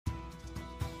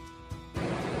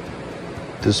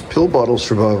This pill bottle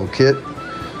survival kit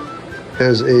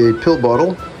has a pill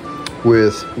bottle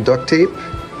with duct tape,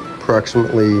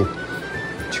 approximately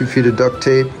 2 feet of duct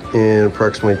tape and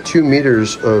approximately 2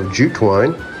 meters of jute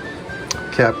twine.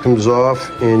 Cap comes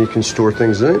off and you can store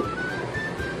things in it.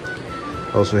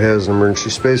 Also has an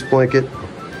emergency space blanket,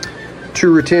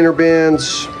 2 retainer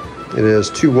bands. It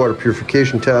has 2 water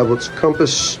purification tablets,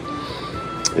 compass.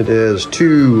 It has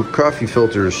 2 coffee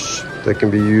filters that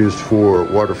can be used for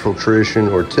water filtration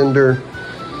or tinder.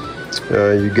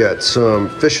 You got some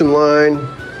fishing line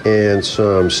and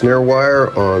some snare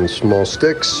wire on small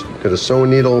sticks. You've got a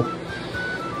sewing needle.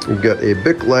 You've got a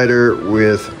Bic lighter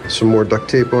with some more duct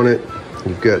tape on it.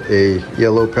 You've got a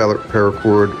yellow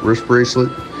paracord wrist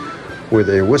bracelet with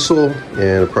a whistle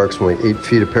and approximately 8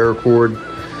 feet of paracord.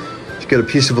 You've got a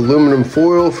piece of aluminum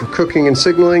foil for cooking and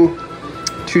signaling,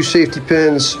 2 safety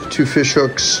pins, 2 fish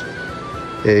hooks,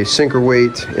 a sinker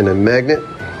weight, and a magnet.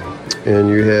 And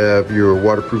you have your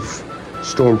waterproof,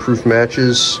 stormproof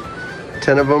matches,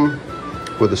 10 of them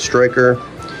with a striker.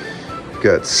 You've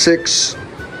got 6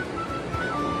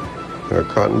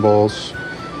 cotton balls,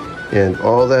 and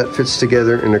all that fits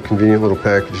together in a convenient little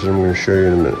package that I'm going to show you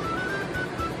in a minute.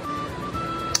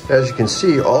 As you can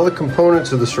see, all the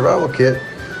components of the survival kit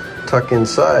tuck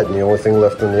inside, and the only thing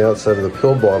left on the outside of the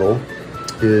pill bottle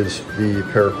is the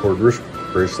paracord wrist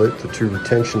bracelet, the 2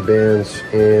 retention bands,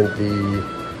 and the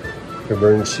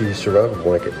emergency survival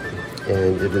blanket.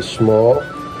 And it is small,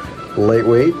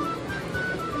 lightweight,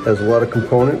 has a lot of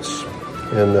components,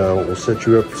 and will set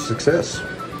you up for success.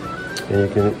 And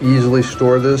you can easily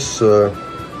store this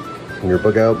in your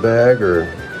bug out bag or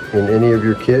in any of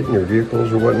your kit in your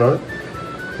vehicles or whatnot,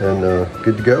 and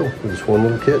good to go with this one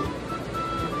little kit.